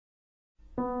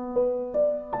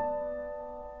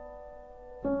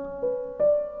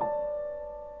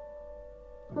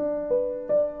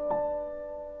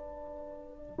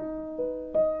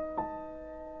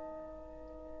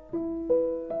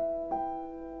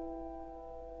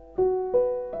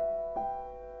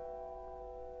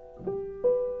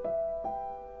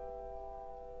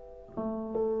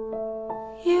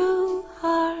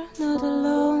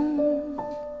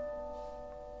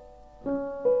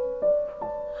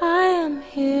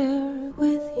here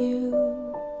with you.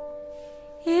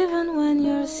 Even when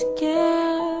you're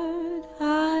scared,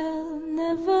 I'll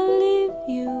never leave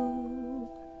you.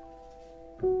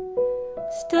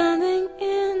 Standing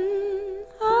in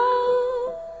a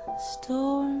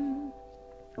storm,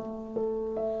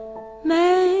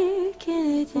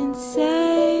 making it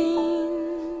insane.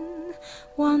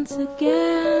 Once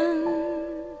again,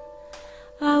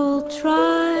 I will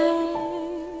try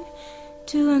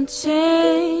to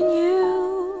enchain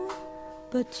you,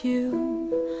 but you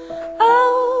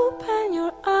open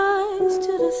your eyes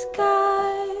to the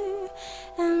sky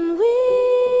and whisper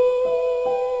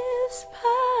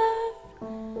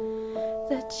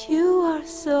that you are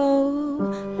so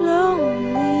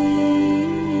lonely.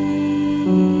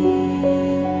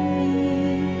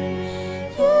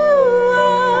 You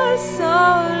are so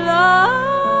alone.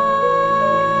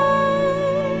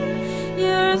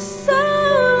 You're so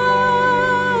alone.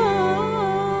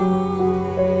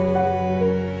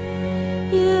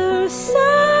 You're so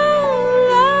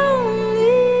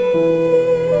lonely.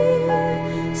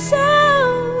 So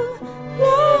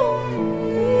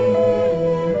lonely.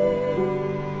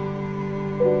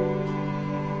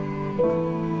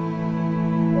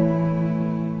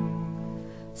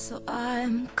 So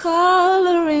I'm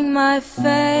coloring my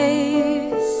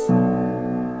face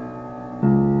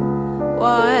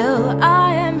while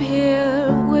I am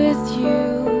here with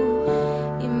you,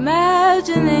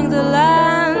 imagining the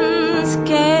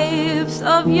landscapes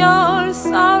of your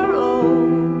sorrow.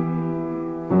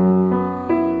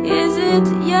 Is it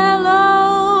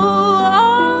yellow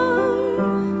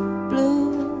or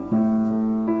blue?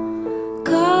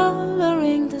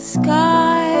 Coloring the sky